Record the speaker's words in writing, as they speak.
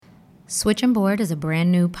Switching Board is a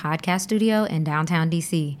brand new podcast studio in downtown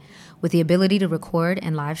DC. With the ability to record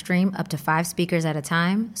and live stream up to 5 speakers at a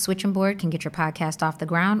time, Switching Board can get your podcast off the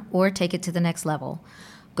ground or take it to the next level.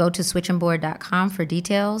 Go to switchingboard.com for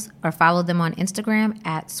details or follow them on Instagram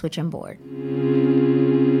at switchingboard.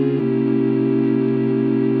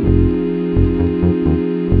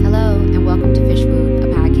 Hello, and welcome to Fish Food, a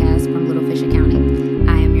podcast from Little Fish Accounting.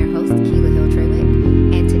 I am your host, Keela Hill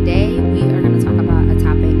Treywick, and today we are going to talk about a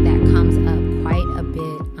topic that comes up quite a bit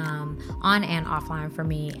on and offline for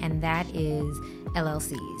me, and that is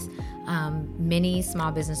LLCs. Many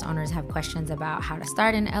small business owners have questions about how to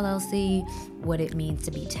start an LLC, what it means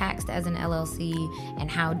to be taxed as an LLC, and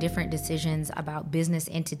how different decisions about business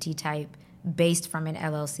entity type based from an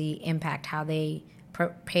LLC impact how they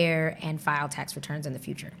prepare and file tax returns in the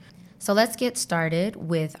future. So let's get started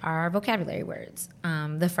with our vocabulary words.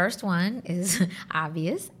 The first one is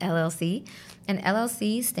obvious, LLC. An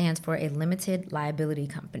LLC stands for a limited liability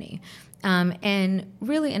company. And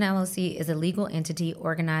really an LLC is a legal entity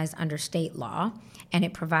organized under state law, and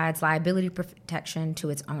it provides liability protection to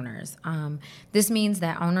its owners. This means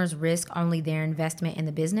that owners risk only their investment in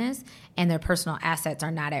the business, and their personal assets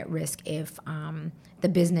are not at risk if the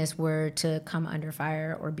business were to come under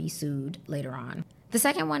fire or be sued later on. The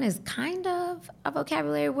second one is kind of a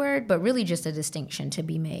vocabulary word, but really just a distinction to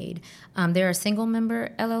be made. There are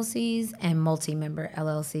single-member LLCs and multi-member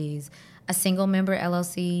LLCs. A single-member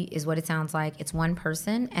LLC is what it sounds like. It's one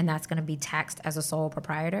person, and that's going to be taxed as a sole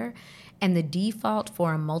proprietor. And the default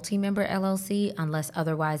for a multi-member LLC, unless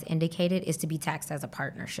otherwise indicated, is to be taxed as a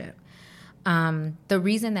partnership. The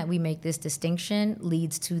reason that we make this distinction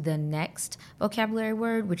leads to the next vocabulary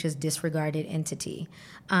word, which is disregarded entity.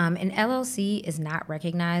 An LLC is not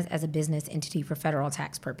recognized as a business entity for federal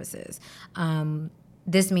tax purposes.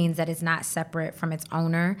 This means that it's not separate from its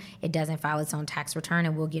owner. It doesn't file its own tax return,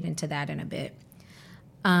 and we'll get into that in a bit.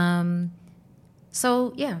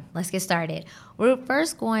 So let's get started. We're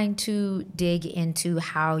first going to dig into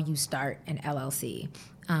how you start an LLC.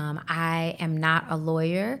 I am not a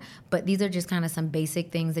lawyer, but these are just kind of some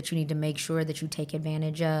basic things that you need to make sure that you take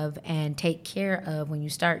advantage of and take care of when you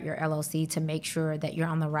start your LLC to make sure that you're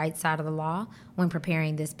on the right side of the law when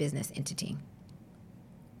preparing this business entity.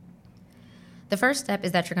 The first step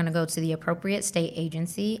is that you're going to go to the appropriate state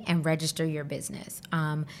agency and register your business.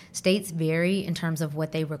 States vary in terms of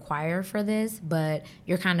what they require for this, but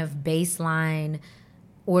your kind of baseline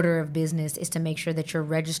order of business is to make sure that you're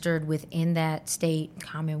registered within that state,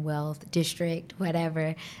 commonwealth, district,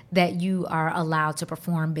 whatever, that you are allowed to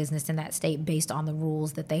perform business in that state based on the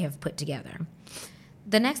rules that they have put together.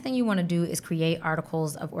 The next thing you want to do is create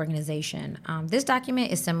articles of organization. This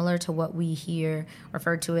document is similar to what we hear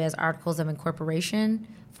referred to as articles of incorporation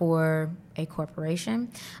for a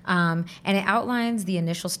corporation, and it outlines the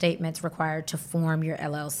initial statements required to form your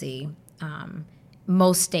LLC.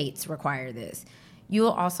 Most states require this. You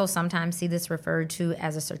will also sometimes see this referred to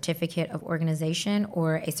as a certificate of organization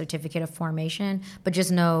or a certificate of formation, but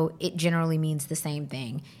just know it generally means the same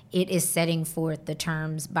thing. It is setting forth the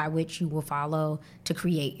terms by which you will follow to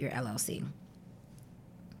create your LLC.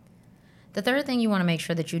 The third thing you want to make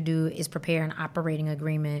sure that you do is prepare an operating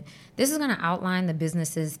agreement. This is going to outline the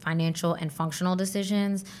business's financial and functional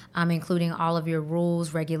decisions, including all of your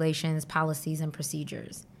rules, regulations, policies, and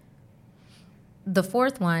procedures. The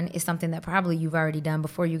fourth one is something that probably you've already done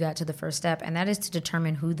before you got to the first step, and that is to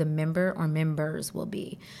determine who the member or members will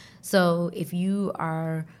be. So if you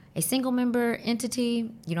are a single member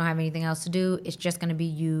entity, you don't have anything else to do, it's just going to be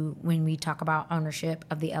you when we talk about ownership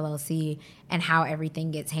of the LLC and how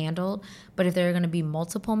everything gets handled. But if there are going to be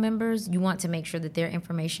multiple members, you want to make sure that their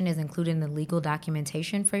information is included in the legal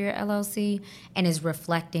documentation for your LLC and is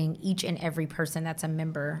reflecting each and every person that's a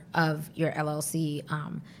member of your LLC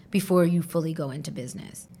before you fully go into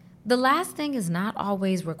business. The last thing is not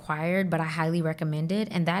always required, but I highly recommend it,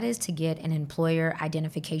 and that is to get an employer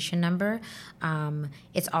identification number.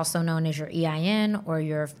 It's also known as your EIN or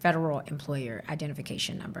your federal employer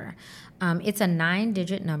identification number. It's a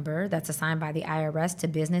 9-digit number that's assigned by the IRS to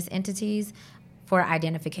business entities for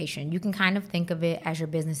identification. You can kind of think of it as your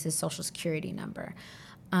business's social security number.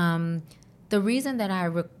 The reason that I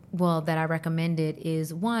recommend it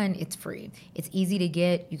is, one, it's free. It's easy to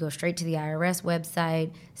get. You go straight to the IRS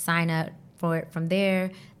website, sign up for it from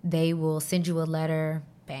there. They will send you a letter.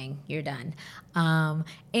 Bang, you're done. And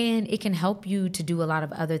it can help you to do a lot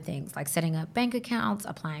of other things like setting up bank accounts,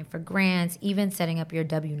 applying for grants, even setting up your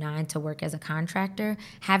W-9 to work as a contractor.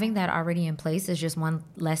 Having that already in place is just one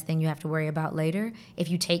less thing you have to worry about later if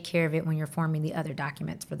you take care of it when you're forming the other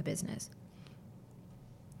documents for the business.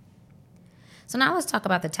 So now let's talk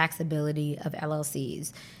about the taxability of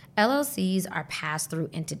LLCs. LLCs are pass-through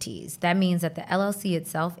entities. That means that the LLC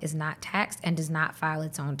itself is not taxed and does not file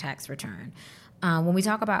its own tax return. When we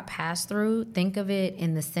talk about pass-through, think of it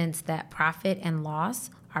in the sense that profit and loss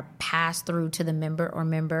are passed through to the member or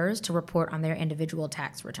members to report on their individual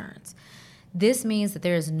tax returns. This means that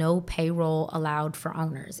there is no payroll allowed for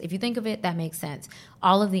owners. If you think of it, that makes sense.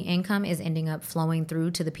 All of the income is ending up flowing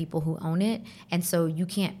through to the people who own it, and so you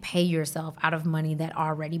can't pay yourself out of money that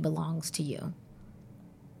already belongs to you.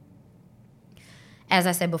 As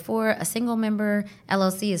I said before, a single member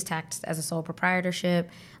LLC is taxed as a sole proprietorship,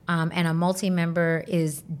 and a multi-member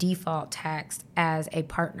is default taxed as a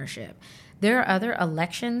partnership. There are other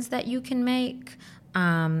elections that you can make,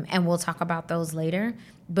 and we'll talk about those later,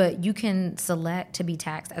 but you can select to be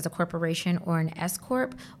taxed as a corporation or an S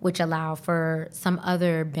Corp, which allow for some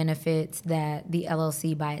other benefits that the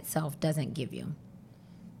LLC by itself doesn't give you.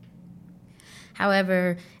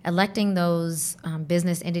 However, electing those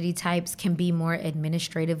business entity types can be more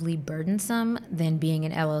administratively burdensome than being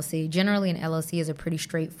an LLC. Generally, an LLC is a pretty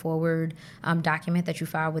straightforward document that you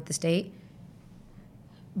file with the state,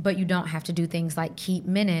 but you don't have to do things like keep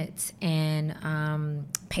minutes and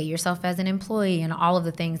pay yourself as an employee and all of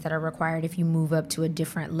the things that are required if you move up to a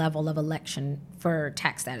different level of election for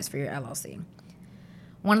tax status for your LLC.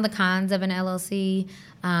 One of the cons of an LLC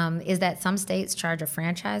is that some states charge a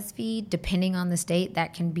franchise fee. Depending on the state,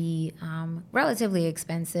 that can be relatively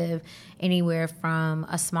expensive, anywhere from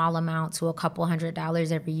a small amount to a couple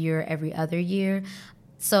 $100 every year, every other year.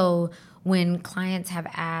 So when clients have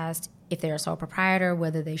asked if they're a sole proprietor,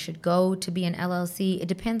 whether they should go to be an LLC, it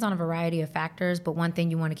depends on a variety of factors. But one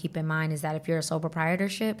thing you want to keep in mind is that if you're a sole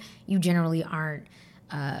proprietorship, you generally aren't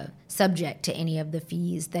subject to any of the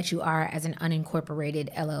fees that you are as an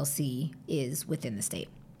unincorporated LLC is within the state.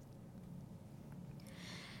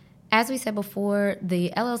 As we said before,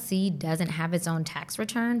 the LLC doesn't have its own tax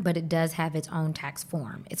return, but it does have its own tax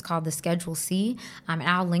form. It's called the Schedule C, and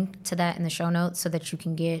I'll link to that in the show notes so that you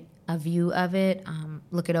can get a view of it,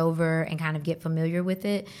 look it over, and kind of get familiar with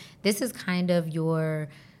it. This is kind of your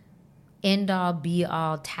end-all,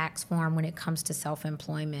 be-all tax form when it comes to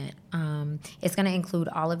self-employment. It's going to include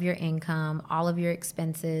all of your income, all of your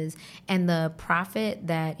expenses, and the profit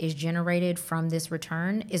that is generated from this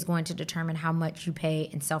return is going to determine how much you pay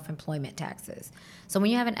in self-employment taxes. So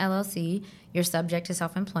when you have an LLC, you're subject to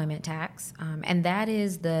self-employment tax, and that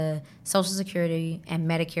is the Social Security and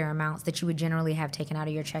Medicare amounts that you would generally have taken out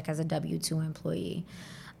of your check as a W-2 employee.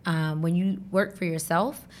 When you work for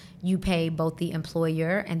yourself, you pay both the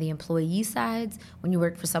employer and the employee sides. When you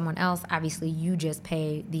work for someone else, obviously you just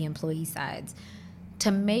pay the employee sides.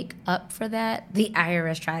 To make up for that, the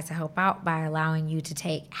IRS tries to help out by allowing you to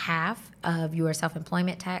take half of your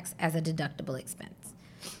self-employment tax as a deductible expense.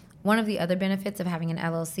 One of the other benefits of having an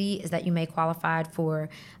LLC is that you may qualify for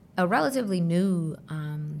a relatively new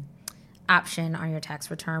option on your tax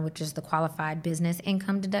return, which is the Qualified Business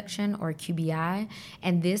Income Deduction, or QBI,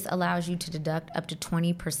 and this allows you to deduct up to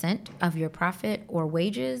 20% of your profit or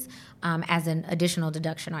wages as an additional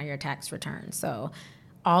deduction on your tax return. So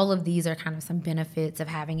all of these are kind of some benefits of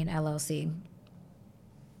having an LLC.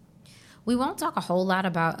 We won't talk a whole lot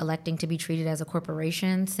about electing to be treated as a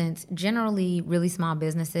corporation, since generally really small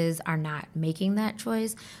businesses are not making that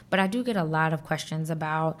choice, but I do get a lot of questions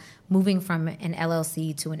about moving from an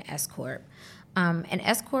LLC to an S Corp. An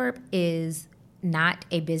S Corp is not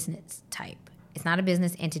a business type. It's not a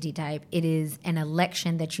business entity type. It is an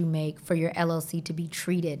election that you make for your LLC to be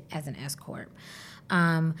treated as an S Corp.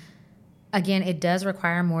 Again, it does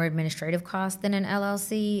require more administrative costs than an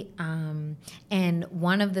LLC. And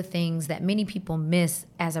one of the things that many people miss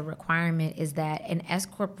as a requirement is that an S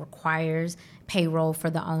Corp requires payroll for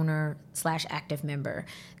the owner/active member.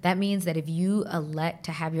 That means that if you elect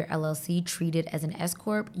to have your LLC treated as an S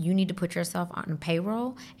Corp, you need to put yourself on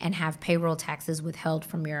payroll and have payroll taxes withheld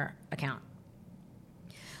from your account.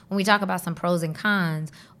 When we talk about some pros and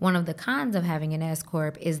cons, one of the cons of having an S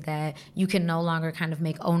Corp is that you can no longer kind of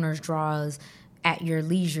make owner's draws at your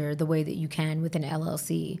leisure the way that you can with an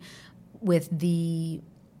LLC. With the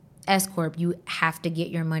S Corp, you have to get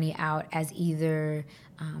your money out as either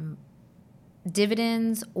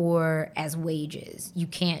dividends or as wages. You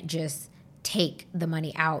can't just take the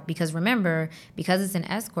money out, because remember, because it's an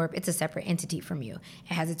S Corp, it's a separate entity from you.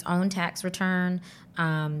 It has its own tax return.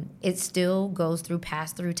 It still goes through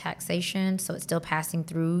pass-through taxation, so it's still passing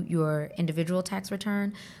through your individual tax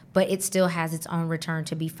return, but it still has its own return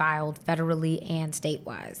to be filed federally and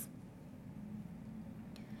state-wise.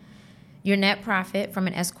 Your net profit from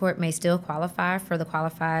an S Corp may still qualify for the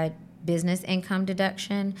Qualified business income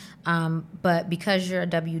deduction. But because you're a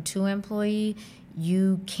W-2 employee,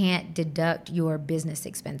 you can't deduct your business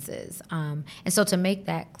expenses. And so to make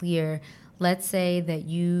that clear, let's say that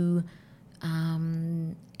you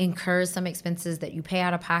incur some expenses that you pay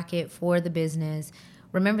out of pocket for the business.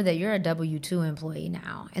 Remember that you're a W-2 employee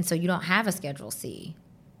now, and so you don't have a Schedule C.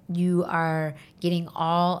 You are getting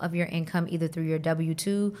all of your income either through your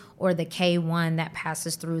W-2 or the K-1 that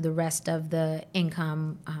passes through the rest of the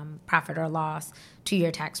income, profit or loss, to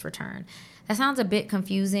your tax return. That sounds a bit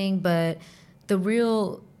confusing, but the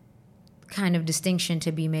real kind of distinction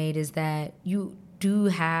to be made is that you do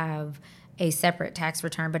have a separate tax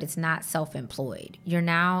return, but it's not self-employed. You're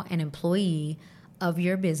now an employee of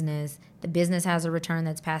your business. The business has a return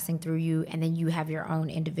that's passing through you, and then you have your own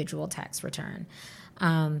individual tax return.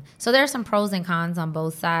 So there are some pros and cons on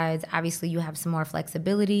both sides. Obviously, you have some more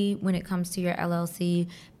flexibility when it comes to your LLC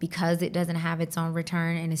because it doesn't have its own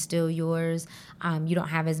return and is still yours. You don't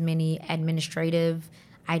have as many administrative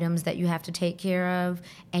items that you have to take care of,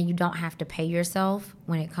 and you don't have to pay yourself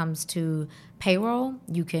when it comes to payroll.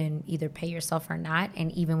 You can either pay yourself or not,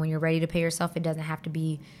 and even when you're ready to pay yourself, it doesn't have to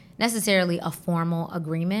be necessarily a formal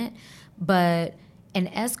agreement. But an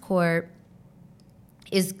S corp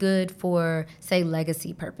is good for, say,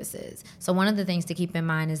 legacy purposes. So one of the things to keep in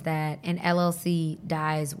mind is that an LLC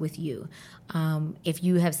dies with you. If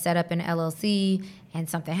you have set up an LLC and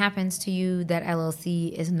something happens to you, that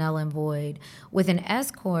LLC is null and void. With an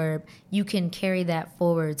S corp, you can carry that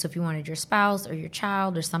forward. So if you wanted your spouse or your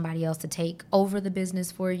child or somebody else to take over the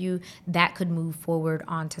business for you, that could move forward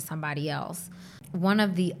onto somebody else. One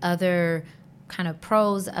of the other kind of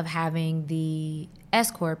pros of having the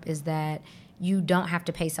S corp is that you don't have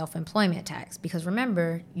to pay self-employment tax because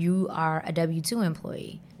remember, you are a W-2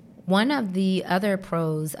 employee. One of the other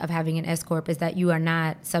pros of having an S corp is that you are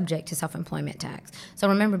not subject to self-employment tax. So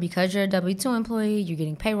remember, because you're a W-2 employee, you're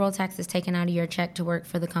getting payroll taxes taken out of your check to work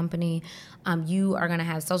for the company. You are going to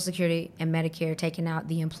have Social Security and Medicare taken out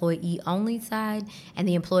the employee-only side, and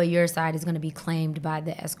the employer side is going to be claimed by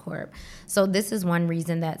the S corp. So this is one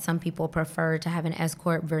reason that some people prefer to have an S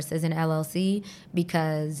corp versus an LLC,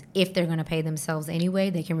 because if they're going to pay themselves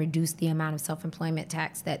anyway, they can reduce the amount of self-employment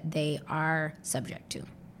tax that they are subject to.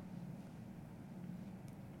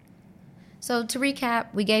 So to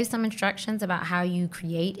recap, we gave some instructions about how you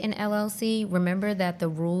create an LLC. Remember that the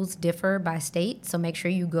rules differ by state, so make sure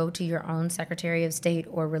you go to your own Secretary of State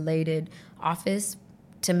or related office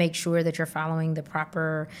to make sure that you're following the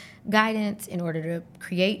proper guidance in order to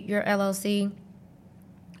create your LLC.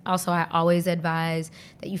 Also, I always advise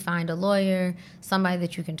that you find a lawyer, somebody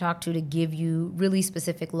that you can talk to give you really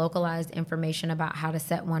specific localized information about how to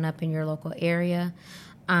set one up in your local area.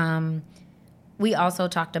 We also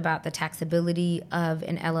talked about the taxability of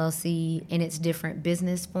an LLC in its different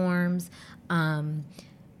business forms.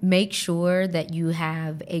 Make sure that you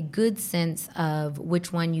have a good sense of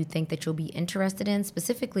which one you think that you'll be interested in,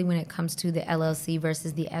 specifically when it comes to the LLC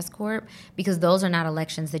versus the S corp, because those are not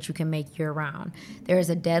elections that you can make year-round. There is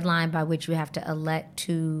a deadline by which you have to elect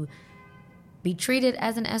to be treated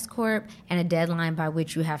as an S corp, and a deadline by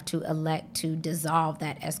which you have to elect to dissolve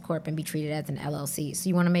that S corp and be treated as an LLC. So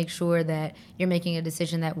you want to make sure that you're making a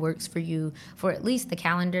decision that works for you for at least the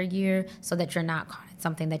calendar year, so that you're not caught in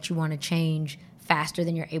something that you want to change faster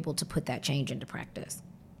than you're able to put that change into practice.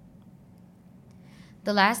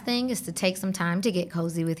 The last thing is to take some time to get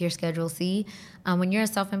cozy with your Schedule C. When you're a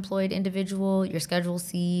self-employed individual, your Schedule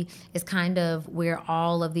C is kind of where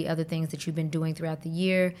all of the other things that you've been doing throughout the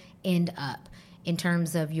year end up. In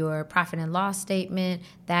terms of your profit and loss statement,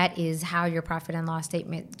 that is how your profit and loss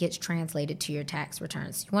statement gets translated to your tax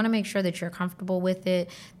returns. You want to make sure that you're comfortable with it,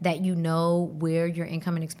 that you know where your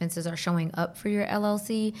income and expenses are showing up for your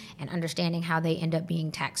LLC, and understanding how they end up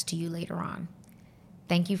being taxed to you later on.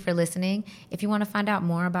 Thank you for listening. If you want to find out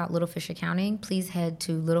more about Little Fish Accounting, please head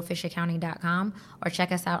to littlefishaccounting.com or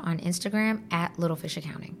check us out on Instagram at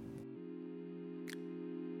littlefishaccounting.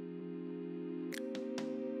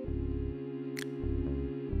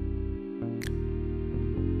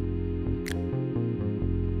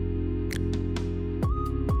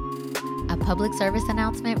 A public service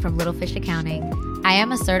announcement from Little Fish Accounting. I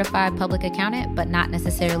am a certified public accountant, but not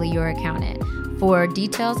necessarily your accountant. For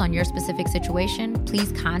details on your specific situation,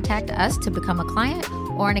 please contact us to become a client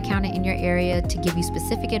or an accountant in your area to give you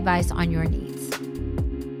specific advice on your needs.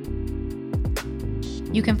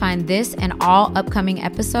 You can find this and all upcoming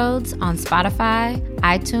episodes on Spotify,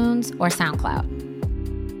 iTunes, or SoundCloud.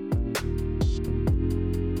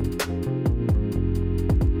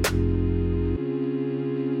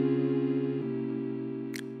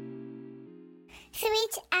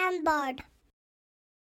 Switch and board.